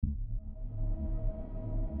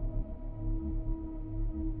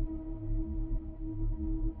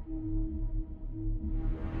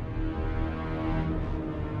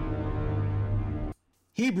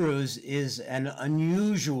Hebrews is an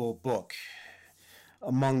unusual book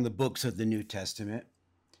among the books of the New Testament.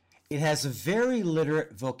 It has a very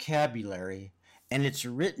literate vocabulary, and it's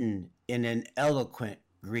written in an eloquent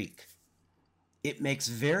Greek. It makes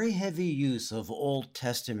very heavy use of Old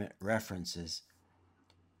Testament references.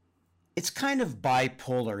 It's kind of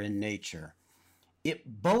bipolar in nature.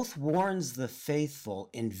 It both warns the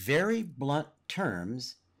faithful in very blunt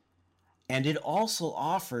terms, and it also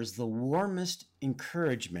offers the warmest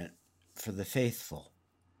encouragement for the faithful.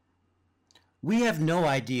 We have no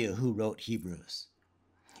idea who wrote Hebrews.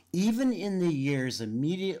 Even in the years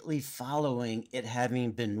immediately following it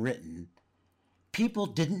having been written, people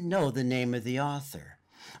didn't know the name of the author.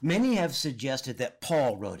 Many have suggested that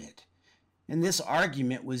Paul wrote it, and this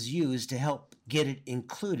argument was used to help get it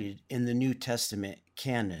included in the New Testament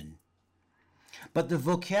canon. But the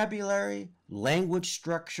vocabulary, language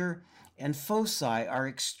structure, and foci are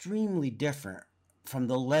extremely different from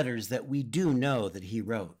the letters that we do know that he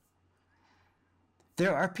wrote.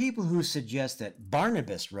 There are people who suggest that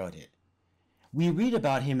Barnabas wrote it. We read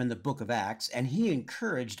about him in the book of Acts, and he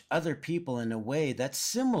encouraged other people in a way that's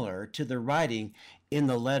similar to the writing in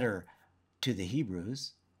the letter to the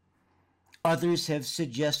Hebrews. Others have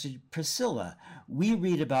suggested Priscilla. We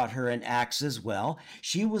read about her in Acts as well.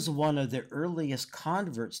 She was one of the earliest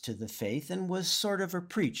converts to the faith and was sort of a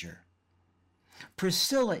preacher.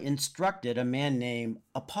 Priscilla instructed a man named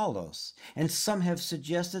Apollos, and some have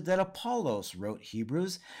suggested that Apollos wrote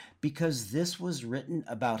Hebrews because this was written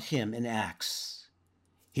about him in Acts.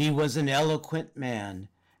 He was an eloquent man,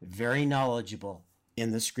 very knowledgeable in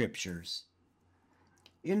the scriptures.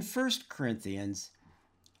 In 1 Corinthians,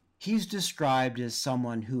 he's described as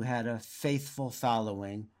someone who had a faithful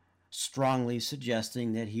following, strongly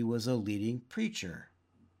suggesting that he was a leading preacher.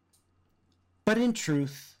 But in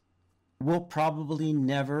truth, we'll probably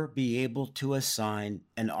never be able to assign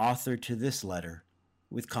an author to this letter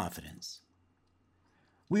with confidence.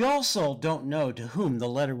 We also don't know to whom the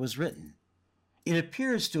letter was written. It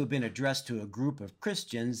appears to have been addressed to a group of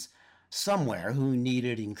Christians somewhere who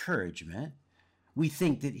needed encouragement. We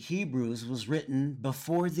think that Hebrews was written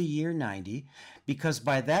before the year 90 because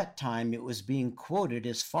by that time it was being quoted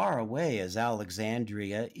as far away as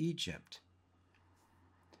Alexandria, Egypt.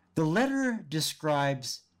 The letter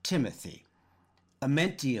describes Timothy, a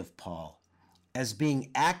mentee of Paul, as being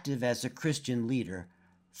active as a Christian leader,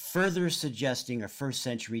 further suggesting a first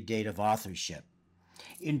century date of authorship.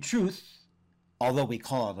 In truth, although we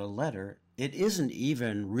call it a letter, it isn't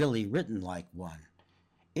even really written like one.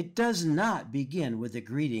 It does not begin with a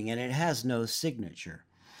greeting, and it has no signature.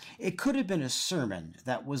 It could have been a sermon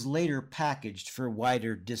that was later packaged for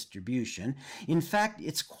wider distribution. In fact,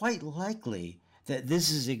 it's quite likely that this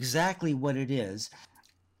is exactly what it is,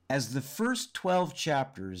 as the first 12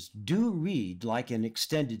 chapters do read like an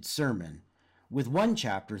extended sermon, with one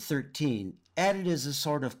chapter, 13, added as a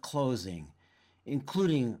sort of closing,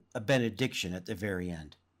 including a benediction at the very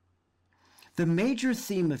end. The major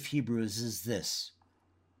theme of Hebrews is this: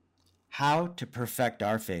 how to perfect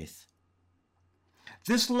our faith.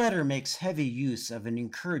 This letter makes heavy use of an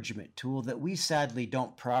encouragement tool that we sadly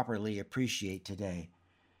don't properly appreciate today.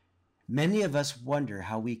 Many of us wonder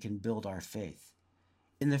how we can build our faith.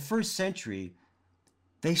 In the first century,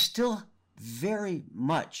 they still very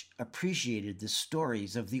much appreciated the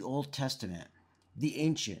stories of the Old Testament, the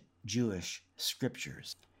ancient Jewish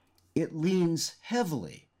scriptures. It leans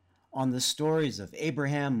heavily on the stories of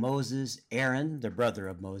Abraham, Moses, Aaron, the brother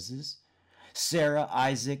of Moses, Sarah,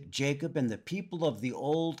 Isaac, Jacob, and the people of the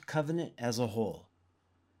Old Covenant as a whole.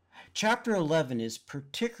 Chapter 11 is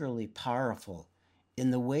particularly powerful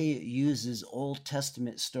in the way it uses Old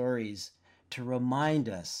Testament stories to remind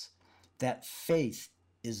us that faith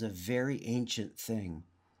is a very ancient thing,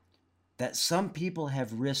 that some people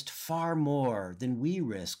have risked far more than we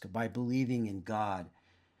risk by believing in God,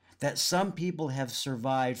 that some people have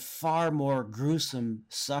survived far more gruesome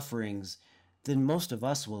sufferings than most of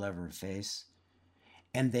us will ever face,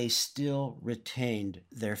 and they still retained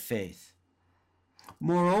their faith.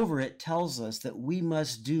 Moreover, it tells us that we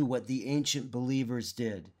must do what the ancient believers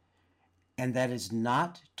did, and that is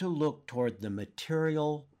not to look toward the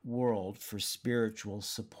material world for spiritual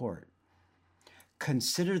support.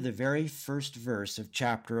 Consider the very first verse of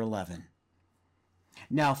chapter 11.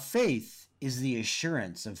 Now faith is the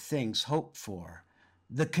assurance of things hoped for,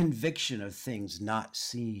 the conviction of things not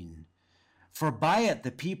seen. For by it the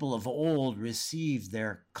people of old received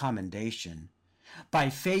their commendation. By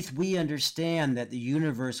faith we understand that the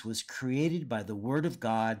universe was created by the word of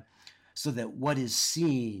God, so that what is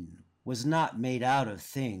seen was not made out of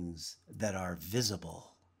things that are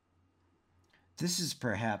visible. This is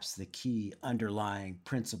perhaps the key underlying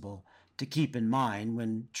principle to keep in mind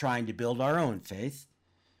when trying to build our own faith.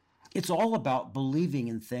 It's all about believing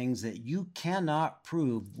in things that you cannot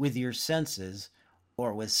prove with your senses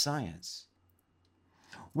or with science.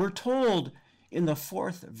 We're told in the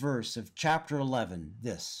 4th verse of chapter 11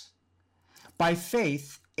 this: by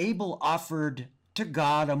faith, Abel offered to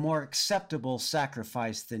God a more acceptable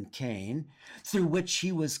sacrifice than Cain, through which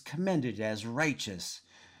he was commended as righteous,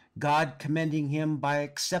 God commending him by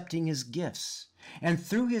accepting his gifts. And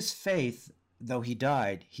through his faith, though he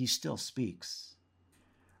died, he still speaks.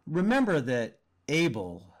 Remember that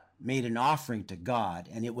Abel made an offering to God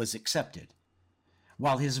and it was accepted,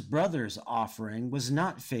 while his brother's offering was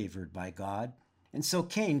not favored by God, and so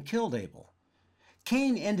Cain killed Abel.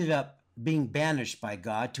 Cain ended up being banished by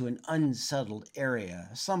God to an unsettled area,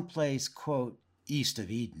 someplace, quote, east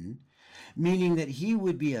of Eden, meaning that he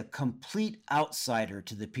would be a complete outsider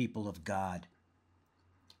to the people of God.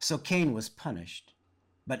 So Cain was punished,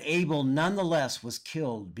 but Abel nonetheless was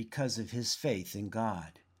killed because of his faith in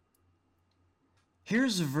God.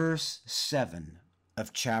 Here's verse 7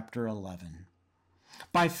 of chapter 11.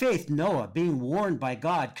 By faith, Noah, being warned by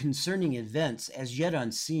God concerning events as yet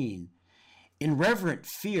unseen, in reverent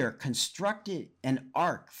fear constructed an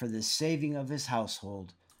ark for the saving of his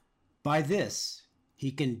household. By this,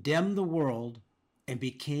 he condemned the world and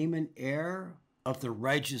became an heir of the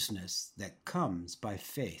righteousness that comes by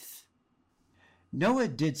faith. Noah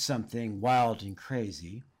did something wild and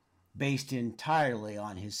crazy, based entirely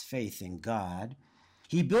on his faith in God.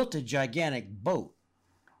 He built a gigantic boat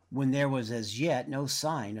when there was as yet no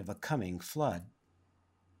sign of a coming flood.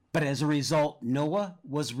 But as a result, Noah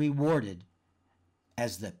was rewarded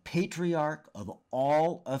as the patriarch of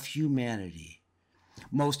all of humanity.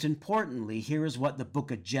 Most importantly, here is what the book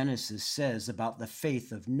of Genesis says about the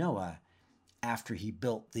faith of Noah after he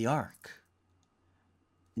built the ark.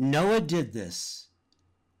 Noah did this.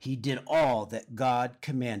 He did all that God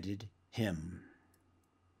commanded him.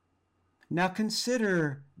 Now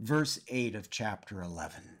consider verse 8 of chapter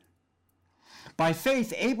 11. By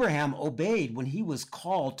faith, Abraham obeyed when he was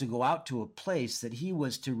called to go out to a place that he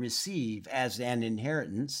was to receive as an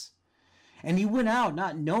inheritance, and he went out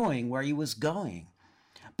not knowing where he was going.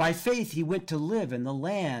 By faith, he went to live in the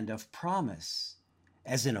land of promise,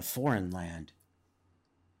 as in a foreign land.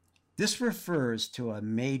 This refers to a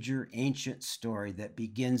major ancient story that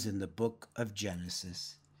begins in the book of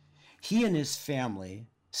Genesis. He and his family,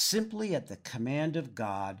 simply at the command of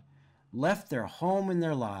God, left their home and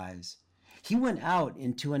their lives. He went out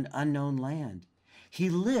into an unknown land. He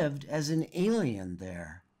lived as an alien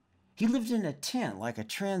there. He lived in a tent like a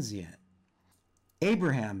transient.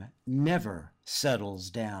 Abraham never settles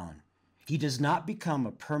down. He does not become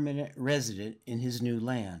a permanent resident in his new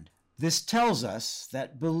land. This tells us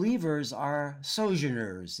that believers are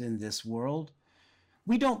sojourners in this world.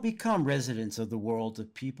 We don't become residents of the world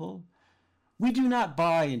of people. We do not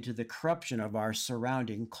buy into the corruption of our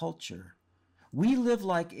surrounding culture. We live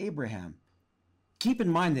like Abraham. Keep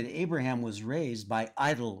in mind that Abraham was raised by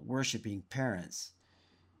idol-worshiping parents.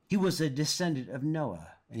 He was a descendant of Noah,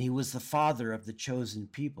 and he was the father of the chosen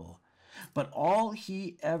people. But all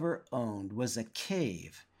he ever owned was a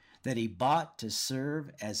cave that he bought to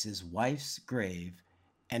serve as his wife's grave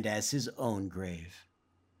and as his own grave.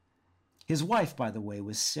 His wife, by the way,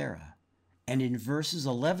 was Sarah. And in verses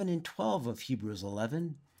 11 and 12 of Hebrews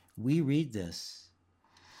 11, we read this: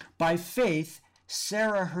 by faith,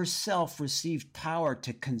 Sarah herself received power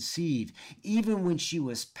to conceive, even when she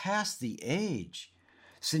was past the age,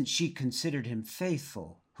 since she considered him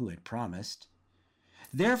faithful who had promised.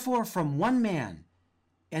 Therefore, from one man,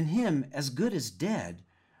 and him as good as dead,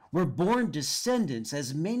 were born descendants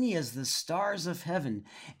as many as the stars of heaven,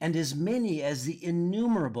 and as many as the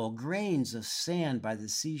innumerable grains of sand by the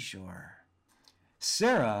seashore.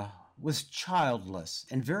 Sarah was childless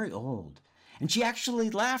and very old, and she actually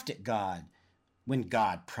laughed at God when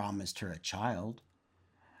God promised her a child.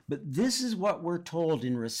 But this is what we're told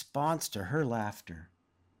in response to her laughter.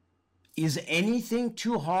 Is anything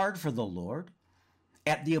too hard for the Lord?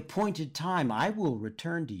 At the appointed time, I will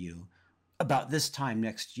return to you about this time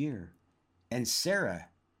next year, and Sarah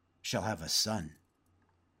shall have a son.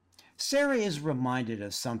 Sarah is reminded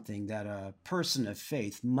of something that a person of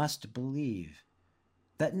faith must believe,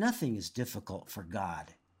 that nothing is difficult for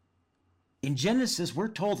God. In Genesis, we're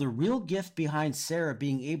told the real gift behind Sarah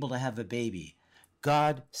being able to have a baby.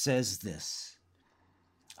 God says this: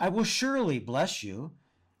 I will surely bless you,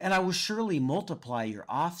 and I will surely multiply your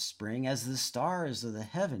offspring as the stars of the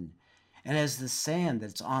heaven, and as the sand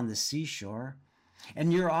that's on the seashore.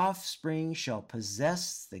 And your offspring shall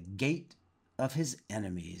possess the gate of his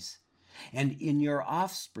enemies. and in your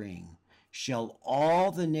offspring shall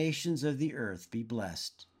all the nations of the earth be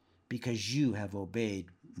blessed, because you have obeyed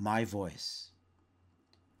my voice.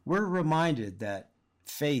 We're reminded that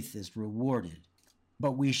faith is rewarded,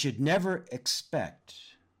 but we should never expect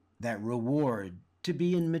that reward to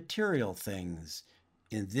be in material things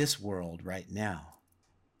in this world right now.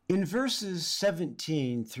 In verses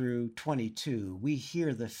 17 through 22, we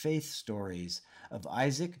hear the faith stories of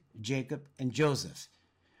Isaac, Jacob, and Joseph.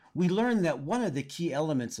 We learn that one of the key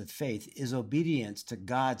elements of faith is obedience to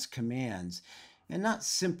God's commands and not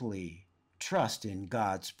simply trust in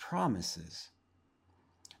God's promises.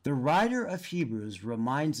 The writer of Hebrews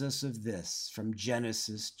reminds us of this from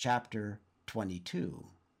Genesis chapter 22.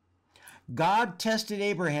 God tested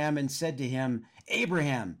Abraham and said to him,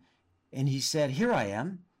 "Abraham," and he said, "Here I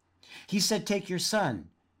am." He said, "Take your son,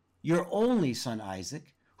 your only son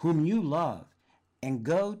Isaac, whom you love, and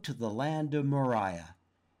go to the land of Moriah,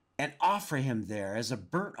 and offer him there as a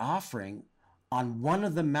burnt offering on one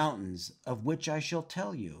of the mountains of which I shall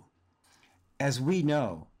tell you." As we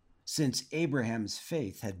know, since Abraham's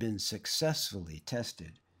faith had been successfully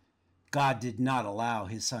tested, God did not allow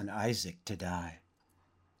his son Isaac to die.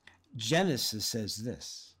 Genesis says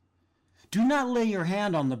this, "Do not lay your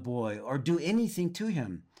hand on the boy or do anything to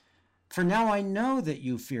him, for now I know that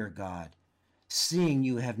you fear God, seeing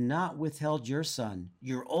you have not withheld your son,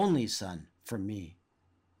 your only son, from me."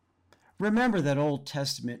 Remember that Old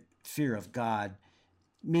Testament fear of God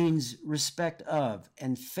means respect of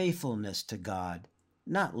and faithfulness to God,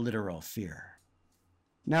 not literal fear.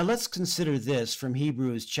 Now let's consider this from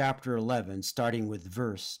Hebrews chapter 11, starting with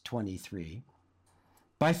verse 23.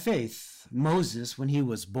 By faith, Moses, when he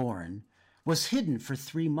was born, was hidden for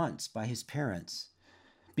 3 months by his parents,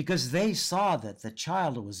 because they saw that the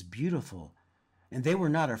child was beautiful, and they were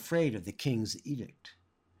not afraid of the king's edict.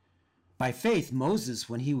 By faith, Moses,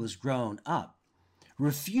 when he was grown up,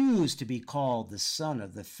 refused to be called the son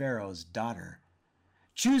of the Pharaoh's daughter,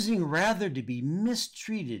 choosing rather to be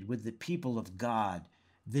mistreated with the people of God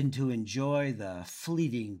than to enjoy the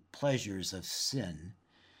fleeting pleasures of sin.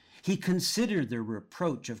 He considered the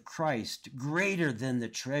reproach of Christ greater than the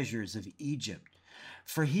treasures of Egypt,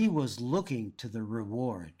 for he was looking to the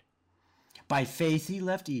reward. By faith he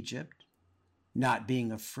left Egypt, not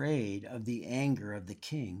being afraid of the anger of the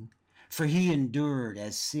king, for he endured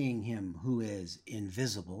as seeing him who is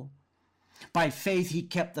invisible. By faith he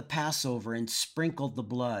kept the Passover and sprinkled the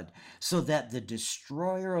blood, so that the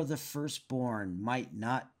destroyer of the firstborn might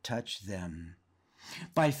not touch them.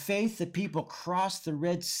 By faith the people crossed the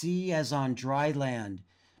Red Sea as on dry land,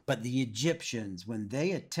 but the Egyptians, when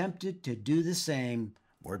they attempted to do the same,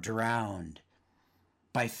 were drowned.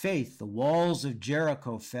 By faith the walls of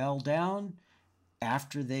Jericho fell down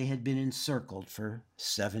after they had been encircled for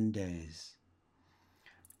 7 days.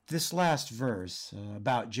 This last verse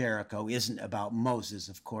about Jericho isn't about Moses,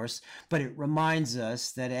 of course, but it reminds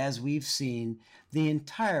us that, as we've seen, the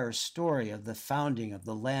entire story of the founding of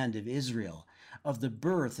the land of Israel, of the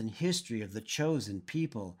birth and history of the chosen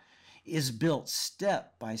people, is built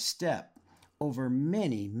step by step over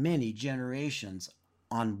many, many generations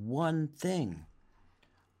on one thing: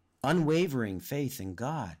 unwavering faith in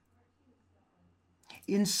God.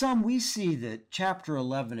 In sum, we see that chapter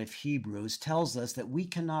 11 of Hebrews tells us that we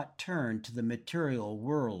cannot turn to the material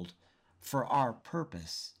world for our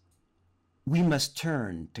purpose. We must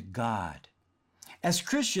turn to God. As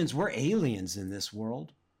Christians, we're aliens in this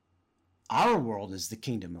world. Our world is the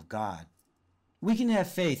kingdom of God. We can have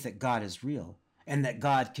faith that God is real and that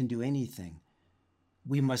God can do anything.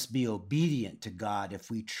 We must be obedient to God if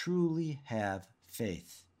we truly have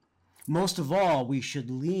faith. Most of all, we should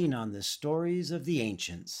lean on the stories of the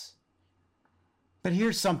ancients. But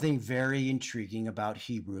here's something very intriguing about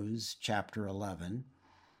Hebrews chapter 11.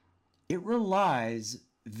 It relies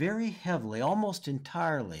very heavily, almost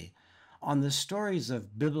entirely, on the stories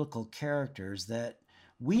of biblical characters that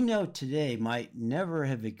we know today might never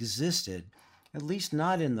have existed, at least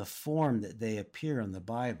not in the form that they appear in the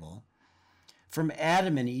Bible. From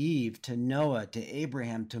Adam and Eve to Noah to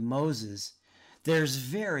Abraham to Moses, there's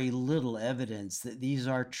very little evidence that these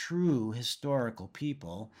are true historical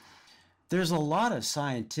people. There's a lot of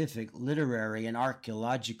scientific, literary, and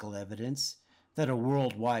archaeological evidence that a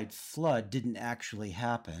worldwide flood didn't actually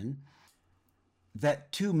happen,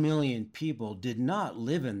 that 2 million people did not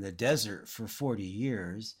live in the desert for 40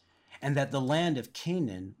 years, and that the land of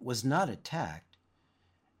Canaan was not attacked,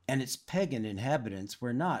 and its pagan inhabitants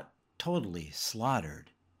were not totally slaughtered.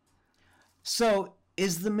 So,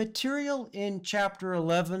 is the material in chapter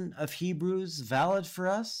 11 of Hebrews valid for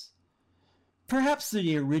us? Perhaps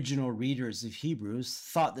the original readers of Hebrews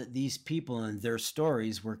thought that these people and their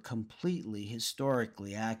stories were completely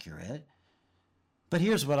historically accurate. But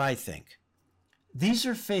here's what I think. These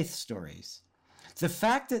are faith stories. The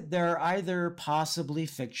fact that they're either possibly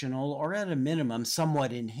fictional or at a minimum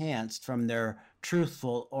somewhat enhanced from their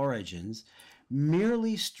truthful origins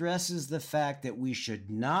merely stresses the fact that we should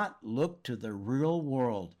not look to the real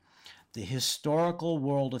world, the historical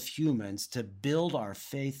world of humans, to build our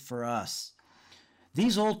faith for us.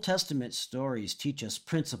 These Old Testament stories teach us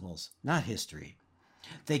principles, not history.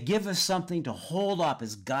 They give us something to hold up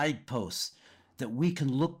as guideposts that we can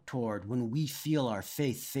look toward when we feel our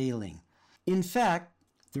faith failing. In fact,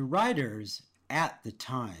 the writers at the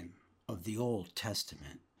time of the Old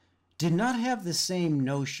Testament did not have the same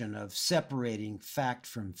notion of separating fact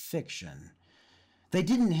from fiction. They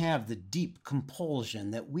didn't have the deep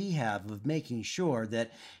compulsion that we have of making sure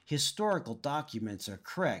that historical documents are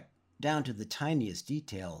correct down to the tiniest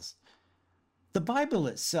details. The Bible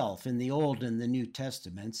itself in the Old and the New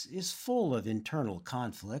Testaments is full of internal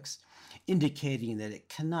conflicts, indicating that it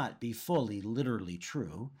cannot be fully literally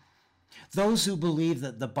true. Those who believe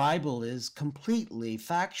that the Bible is completely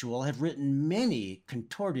factual have written many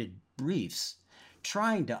contorted briefs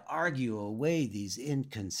trying to argue away these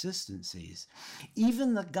inconsistencies.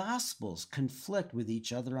 Even the Gospels conflict with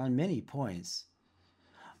each other on many points.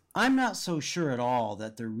 I'm not so sure at all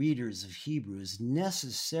that the readers of Hebrews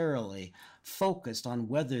necessarily focused on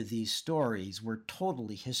whether these stories were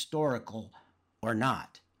totally historical or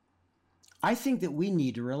not. I think that we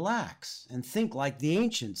need to relax and think like the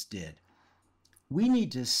ancients did. We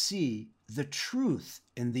need to see the truth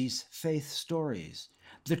in these faith stories,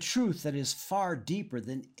 the truth that is far deeper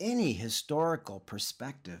than any historical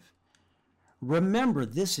perspective. Remember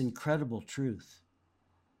this incredible truth.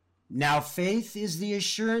 Now faith is the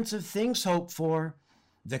assurance of things hoped for,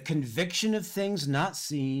 the conviction of things not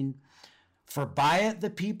seen. For by it the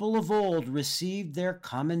people of old received their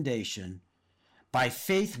commendation. By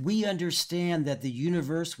faith we understand that the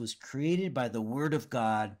universe was created by the word of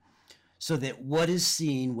God, so that what is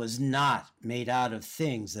seen was not made out of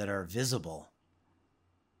things that are visible.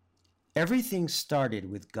 Everything started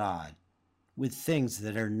with God, with things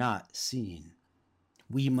that are not seen.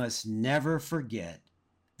 We must never forget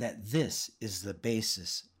that this is the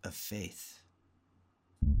basis of faith.